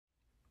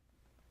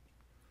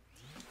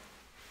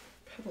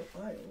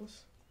couple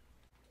aisles.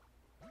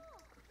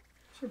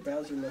 Sure,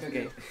 Bowser must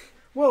Okay. be.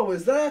 Whoa,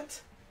 is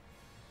that?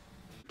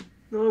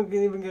 No one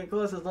can even get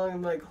close as long as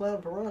my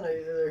cloud piranha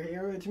are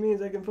here, which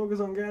means I can focus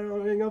on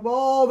gathering up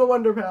all the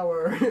wonder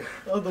power.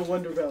 Oh, the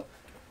wonder power.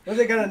 Once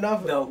I got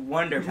enough. The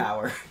wonder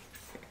power.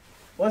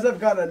 Once I've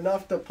got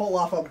enough to pull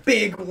off a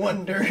big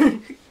wonder.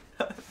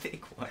 A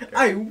big wonder.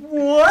 I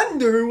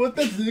wonder what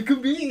that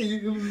could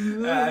be.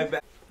 I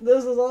bet.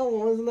 This is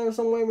all. Isn't there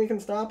some way we can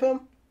stop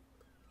him?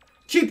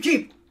 Cheap,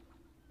 cheap.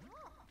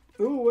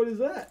 Ooh, what is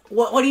that?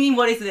 What do you mean,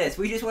 what is this?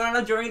 We just went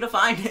on a journey to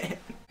find it.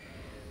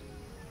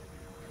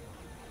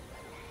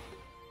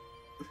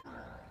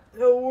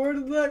 Yo, where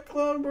did that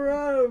cloud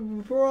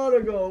piranha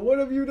go? What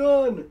have you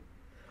done?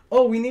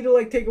 Oh, we need to,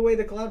 like, take away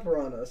the cloud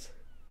piranhas.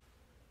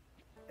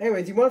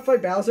 Anyway, do you want to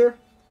fight Bowser?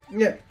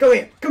 Yeah, come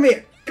here, come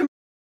here, come.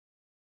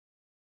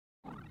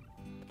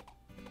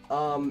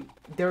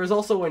 There was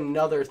also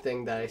another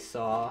thing that I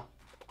saw.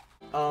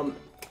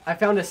 I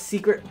found a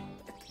secret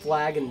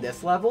flag in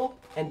this level,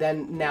 and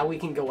then now we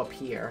can go up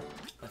here.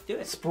 Let's do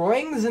it.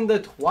 Springs in the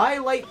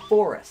Twilight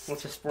Forest.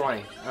 What's a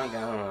sproing? I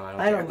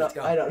don't know.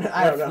 I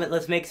don't know.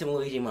 Let's make some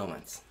Luigi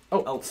moments.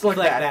 Oh, select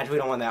badge. We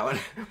don't want that one.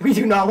 We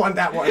do not want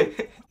that one.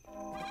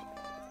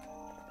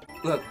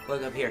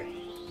 Look up here.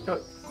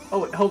 Oh,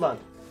 wait, hold on.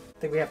 I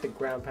think we have to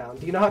ground pound.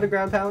 Do you know how to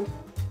ground pound?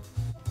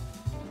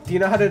 Do you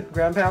know how to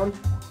ground pound?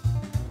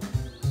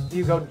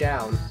 You go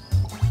down.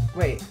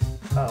 Wait.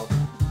 Oh.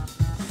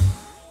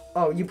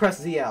 Oh, you press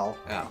ZL.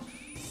 Oh.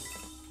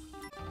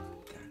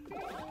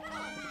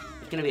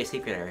 There's gonna be a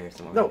secret area here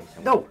somewhere.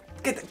 No!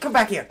 Come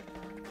back here!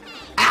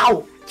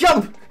 Ow!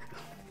 Jump!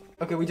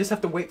 Okay, we just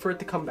have to wait for it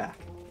to come back.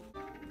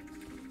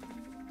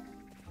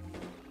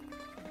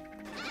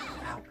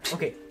 Ow.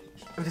 Okay,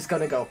 I'm just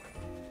gonna go.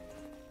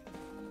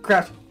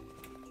 Crouch.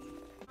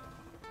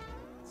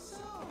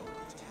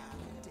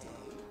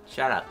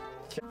 Shut up.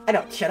 I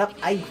don't shut up,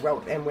 I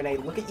grow, and when I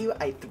look at you,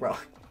 I throw.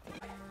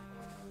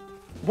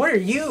 What are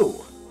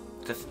you?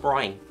 It's a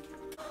sproing.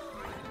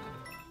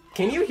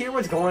 Can you hear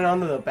what's going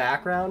on in the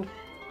background?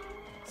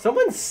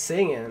 Someone's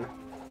singing.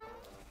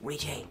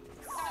 Luigi.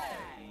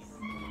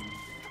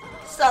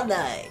 So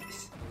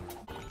nice.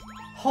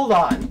 Hold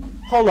on.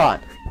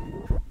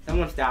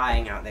 Someone's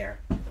dying out there.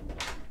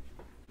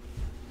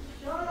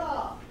 Shut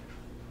up!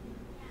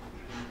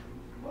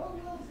 Put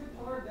Will's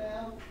guitar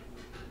down.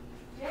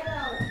 Get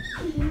out!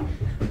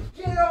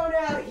 Get on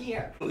out of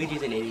here!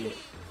 Luigi's an idiot.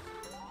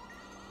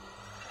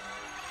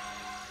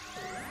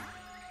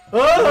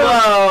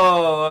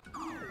 Oh!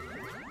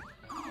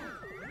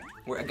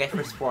 Whoa! I guess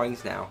we're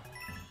sproings now.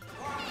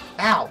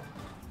 Ow!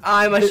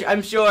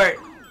 I'm short.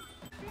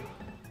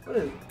 What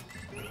is?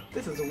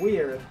 This is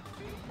weird.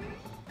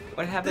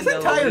 What happened This to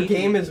entire Luigi?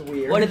 game is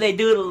weird. What did they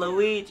do to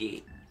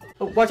Luigi?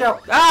 Oh, watch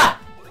out! Ah!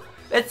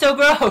 That's so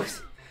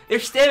gross! Their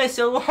stem is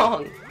so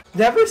long!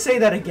 Never say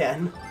that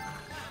again.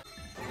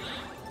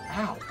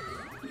 Ow.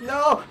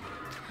 No!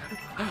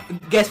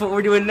 Guess what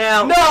we're doing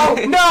now? No!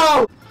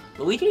 No!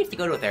 Luigi needs to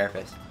go to a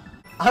therapist.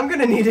 I'm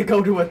gonna need to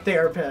go to a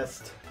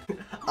therapist.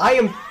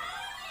 I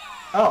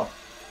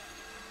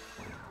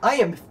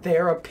am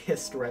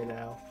therapist right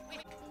now.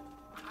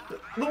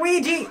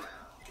 Luigi!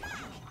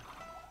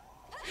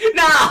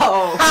 No!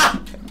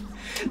 Ha!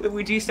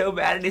 Luigi's so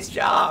bad at his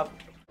job.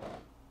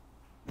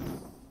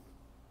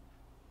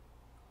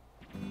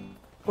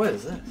 What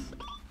is this?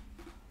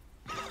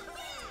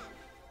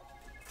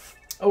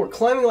 Oh, we're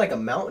climbing like a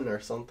mountain or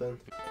something.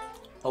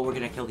 Oh, we're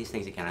gonna kill these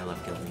things again. I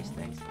love killing these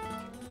things.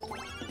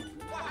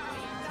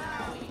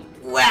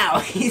 Wow,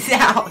 he's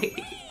out!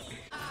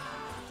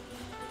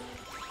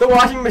 The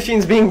washing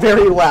machine's being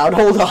very loud.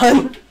 Hold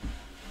on.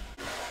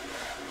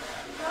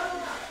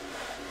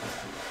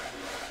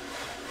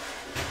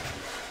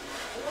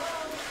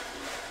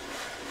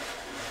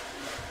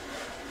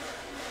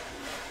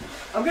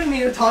 I'm gonna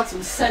need to talk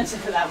some sense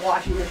into that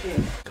washing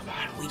machine. Come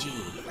on, Luigi.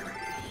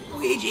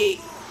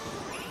 Luigi!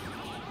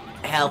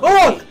 Help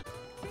Oh! me.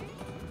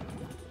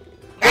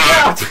 Watch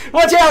out!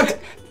 Watch out!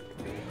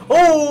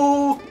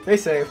 Oh! They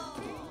save.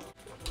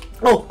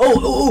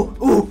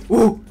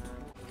 Oh!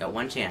 Got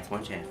one chance.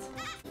 Watch this.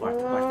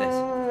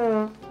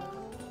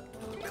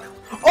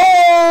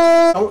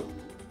 Oh!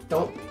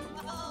 Don't.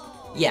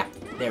 Yeah,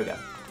 there we go.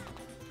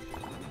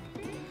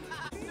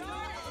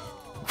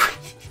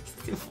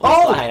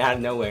 Oh! Flying out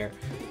of nowhere.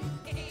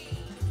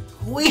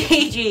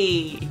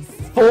 Luigi!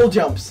 Full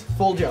jumps.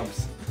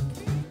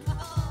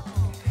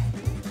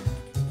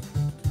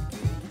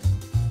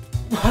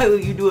 Why were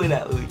you doing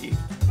that, Luigi?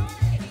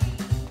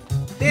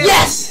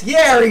 Yes!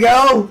 Yeah, there we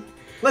go!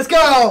 Let's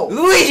go!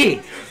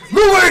 Luigi!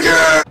 Luigi!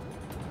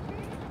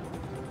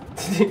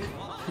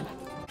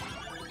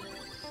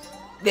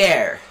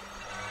 There.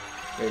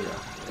 There you go.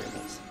 There it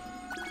is.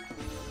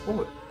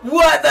 Oh.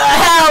 What the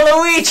hell,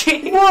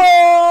 Luigi?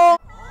 Whoa!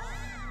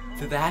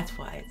 So that's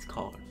why it's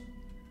called.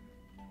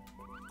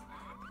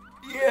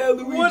 Yeah,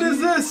 Luigi. What is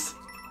this?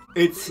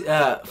 It's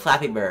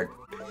Flappy Bird.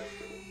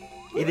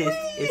 It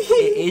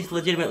is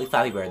legitimately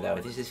Flappy Bird though.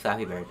 This is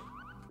Flappy Bird.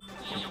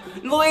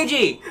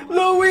 Luigi!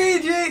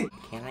 Luigi!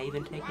 Can I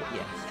even take it?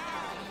 Yes.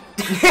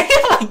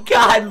 Oh my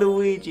god,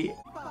 Luigi!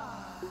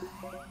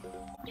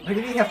 Why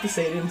did he have to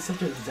say it in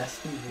such a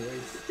zesty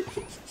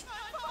voice?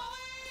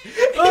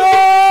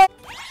 Oh!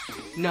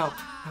 No.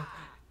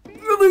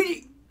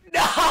 Luigi!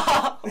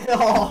 No!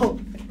 No!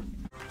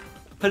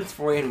 Prince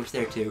Florian was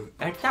there too.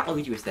 Not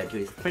Luigi was there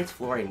too, Prince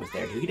Florian was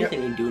there too. He didn't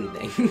even do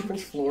anything.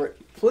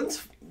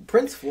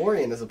 Prince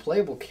Florian is a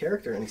playable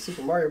character in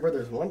Super Mario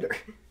Bros. Wonder.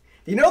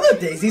 Do you know that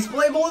Daisy's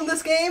playable in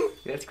this game?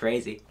 That's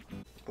crazy.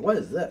 What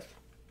is this?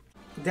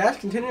 Dash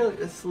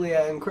continuously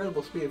at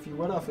incredible speed. If you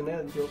run off an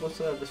edge, you'll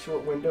also have a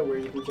short window where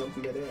you can jump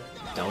in midair.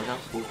 That was not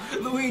cool.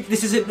 Luigi,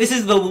 this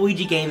is the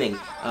Luigi gaming.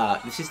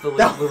 This is the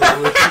Luigi.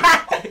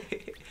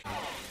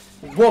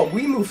 Whoa,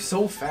 we move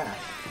so fast.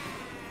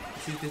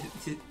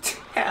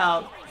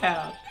 Help!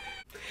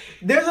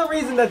 There's a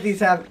reason that these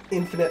have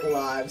infinite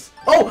lives.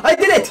 Oh, I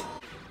did it!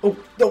 Oh,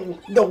 no,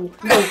 no!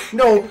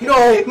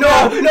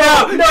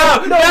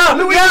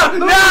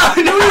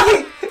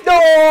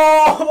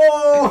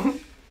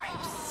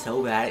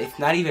 So bad. It's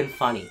not even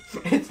funny.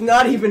 It's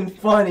not even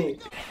funny.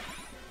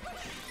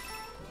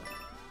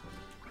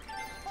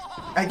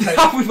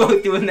 We're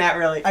both doing that,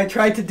 really. I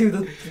tried to do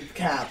the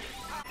cap.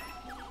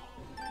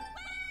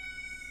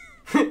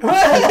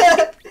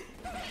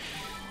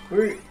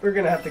 We're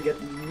gonna have to get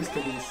used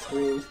to these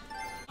screams.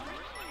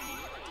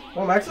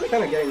 Well, I'm actually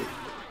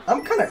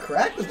I'm kind of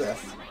cracked at this.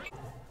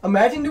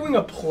 Imagine doing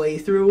a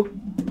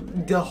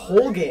playthrough, the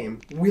whole game,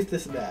 with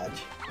this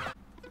badge.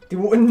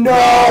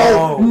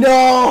 No!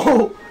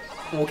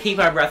 We'll keep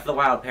our Breath of the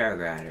Wild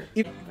paraglider.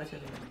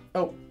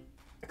 Oh,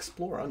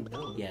 explore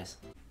unknown. Yes.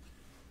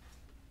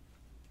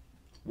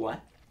 What?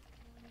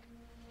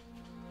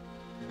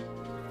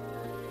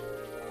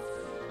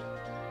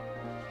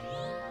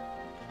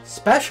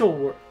 Special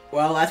work.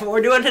 Well, that's what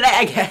we're doing today,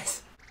 I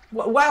guess.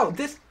 Wow,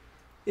 this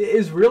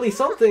is really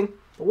something.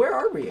 Where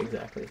are we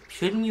exactly?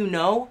 Shouldn't you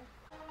know?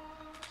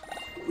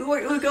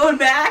 We're going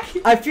back.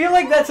 I feel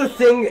like that's a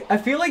thing. I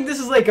feel like this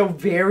is like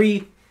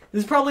this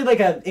is probably like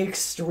an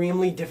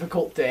extremely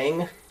difficult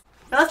thing.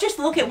 Now let's just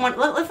look at one.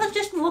 Let's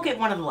just look at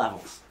one of the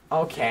levels.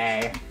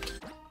 Okay.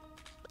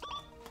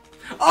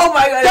 Oh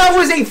my god! That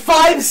was a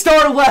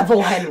 5-star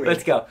level, Henry.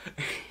 Let's go.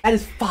 That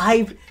is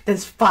 5.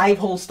 That's 5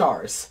 whole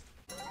stars.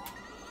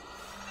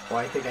 Oh,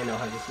 I think I know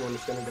how this one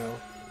is gonna go.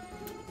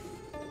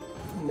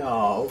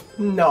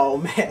 No,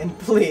 man,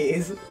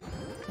 please.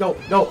 No.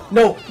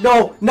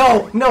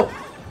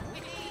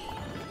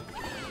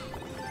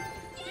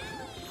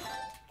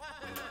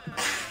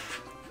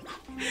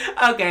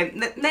 Okay,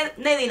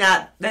 maybe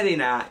not.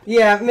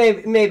 Yeah,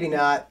 maybe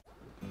not.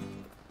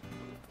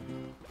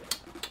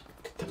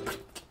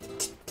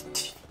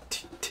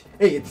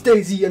 Hey, it's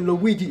Daisy and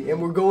Luigi,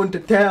 and we're going to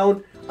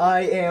town.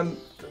 I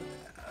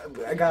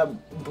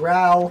got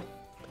brow.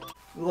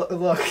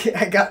 Look,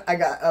 I got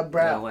a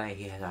brow. No way,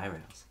 he has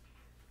eyebrows.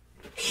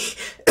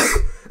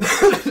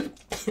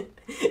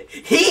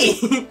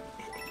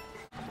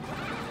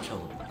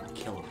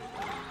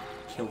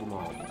 Kill them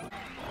all.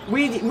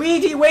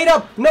 Ouija, wait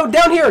up! No,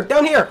 down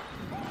here!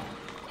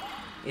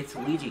 It's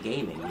Luigi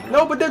gaming. You know?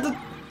 No, but there's a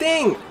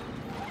thing.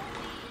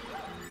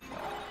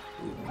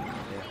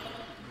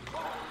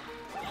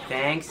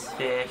 Thanks,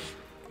 fish.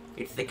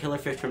 It's the killer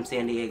fish from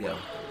San Diego.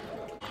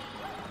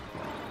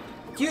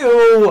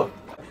 You!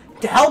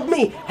 Help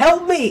me!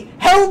 Help me!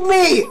 Help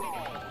me!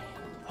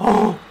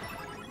 Oh!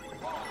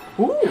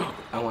 Ooh!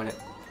 I want it.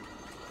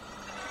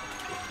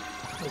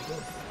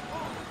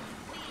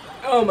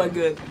 Oh my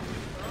god.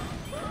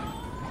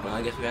 Well,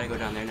 I guess we gotta go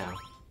down there now.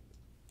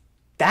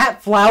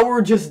 That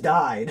flower just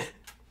died.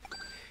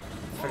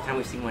 First time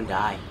we've seen one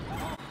die.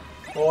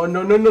 Oh,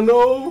 no!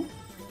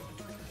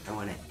 I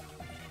want it.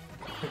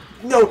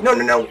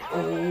 No!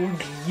 Oh,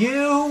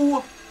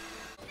 you!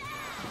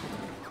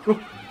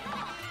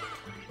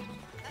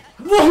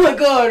 Oh my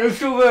god, I'm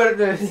so bad at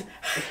this!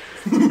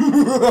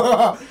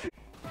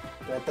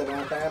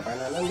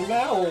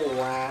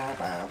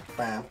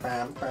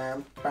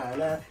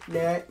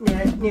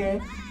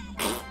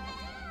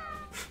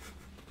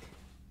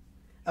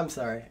 I'm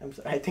sorry.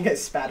 I think I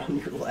spat on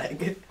your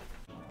leg.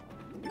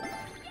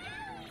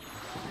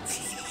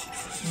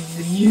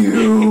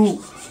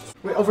 You!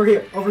 Wait, over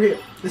here.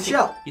 The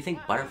shell. You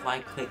think butterfly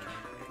click?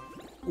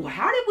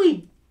 How did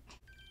we?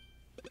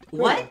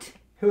 What?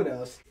 Who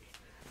knows?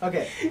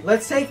 Okay,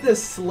 let's take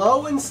this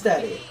slow and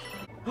steady.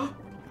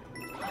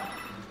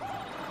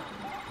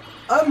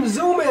 I'm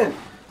zooming!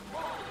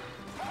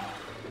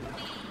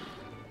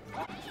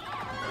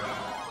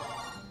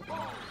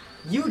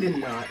 You did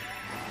not.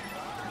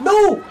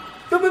 No!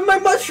 You're in my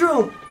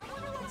mushroom!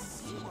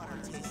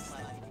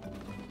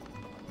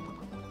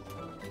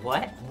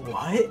 What?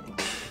 What?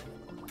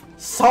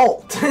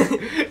 Salt!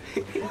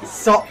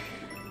 Salt!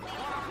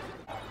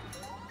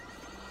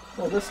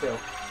 Oh, this go.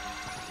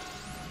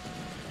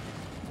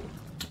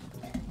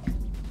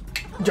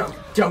 Jump!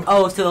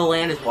 Oh, so the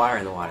land is water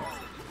in the water.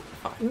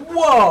 Fine.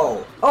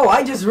 Whoa! Oh,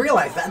 I just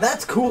realized that.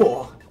 That's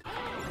cool.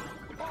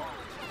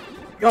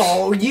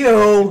 Oh,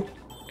 you!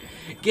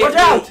 Watch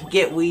out!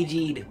 Get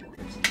Ouija'd.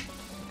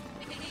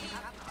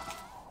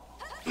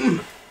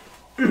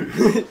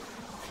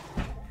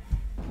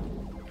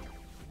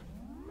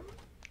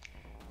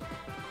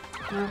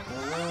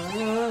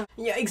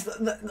 Yikes,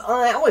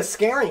 that was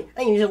scary.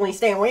 I usually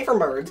stay away from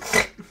birds.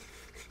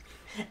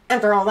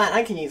 After all that,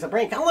 I can use a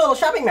break. A little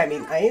shopping might be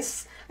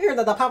nice. I hear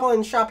that the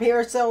Poplin shop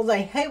here sells a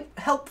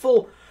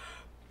helpful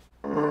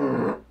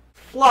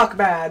flock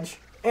badge.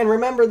 And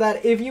remember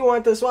that if you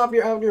want to swap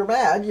out your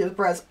badge, just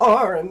press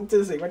R and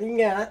to see what you can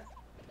get.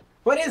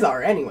 What is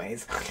R,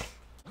 anyways?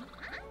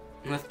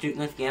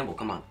 Let's gamble.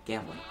 Come on,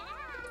 gambling.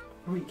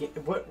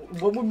 What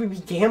would we be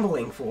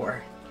gambling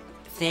for?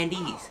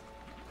 Sandies.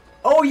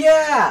 Oh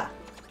yeah!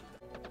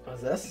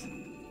 What's this?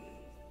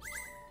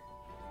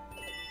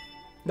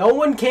 No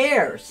one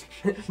cares.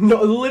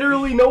 No,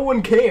 literally no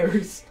one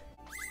cares.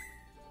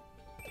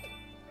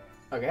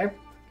 Okay,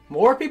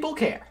 more people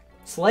care.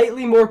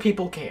 Slightly more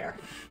people care.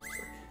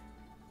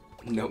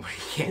 Nobody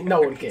cares.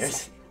 No one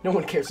cares. No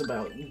one cares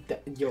about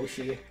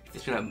Yoshi.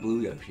 It's not blue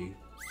Yoshi.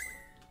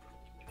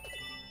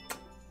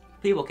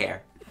 People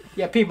care.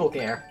 Yeah, people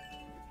care.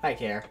 I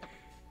care.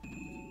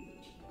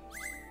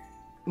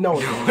 No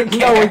one cares. cares.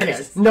 No one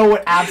cares. No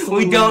one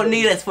absolutely. We don't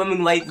need a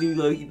swimming light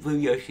blue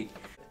Yoshi.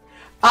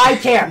 I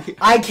care.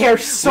 I care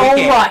so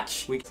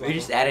much. We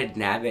just added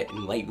Nabbit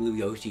and light blue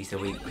Yoshi so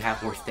we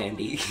have more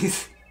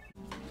standees.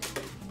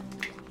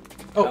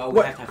 Oh, we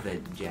what? have to have the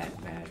jet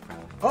badge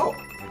probably. Oh.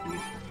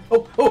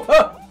 Oh.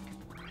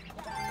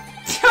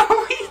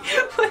 Joey,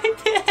 what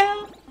the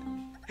hell?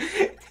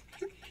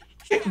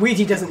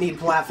 Ouija doesn't need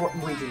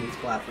platform. Ouija needs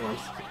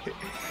platforms.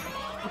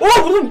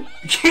 Oh!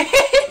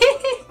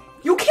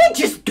 You can't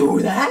just do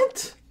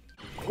that!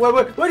 Wait,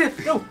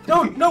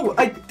 no!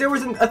 There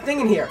was a thing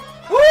in here.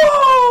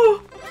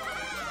 Oh!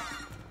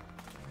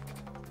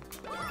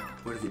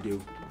 What does it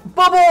do?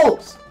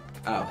 Bubbles!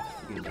 Oh,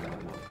 you can do that.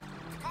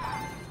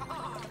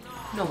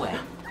 No way.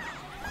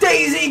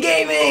 Daisy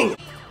Gaming!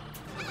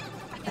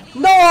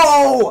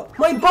 No!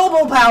 My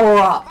bubble power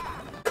up!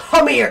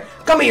 Come here,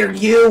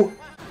 you!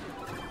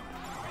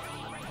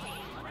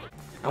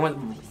 I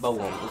want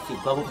Bubble. Let's see,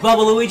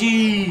 Bubble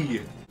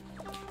Luigi!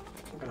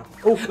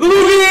 Oh,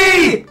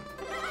 Luigi!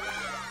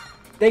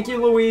 Thank you,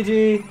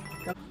 Luigi.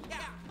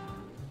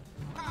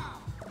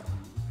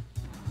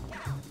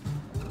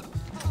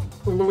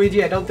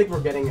 Luigi, I don't think we're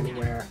getting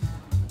anywhere.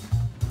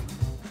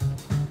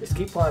 Just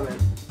keep climbing.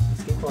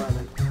 Just keep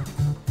climbing.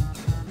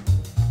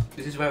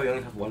 This is why we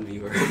only have one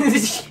viewer. There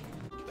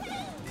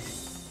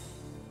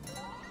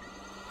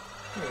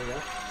we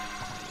go.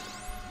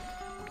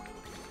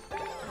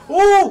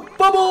 Oh!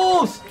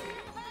 Bubbles!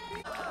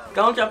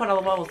 Don't jump on all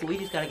the bubbles.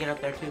 Luigi's gotta get up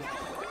there too.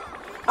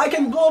 I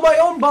can blow my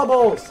own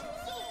bubbles!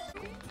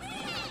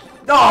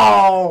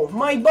 Oh!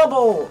 My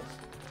bubbles!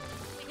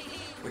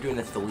 We're doing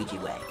this the Luigi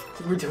way.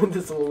 We're doing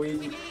this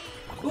Luigi.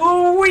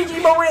 Luigi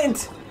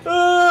moment!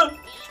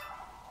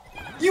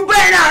 You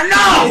better not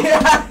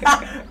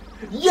know!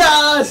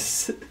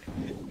 Yes!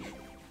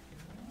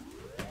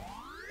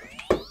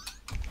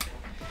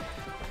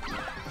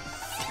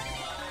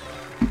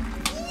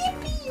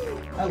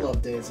 I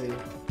love Daisy.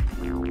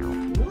 We'll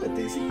let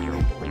Daisy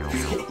play.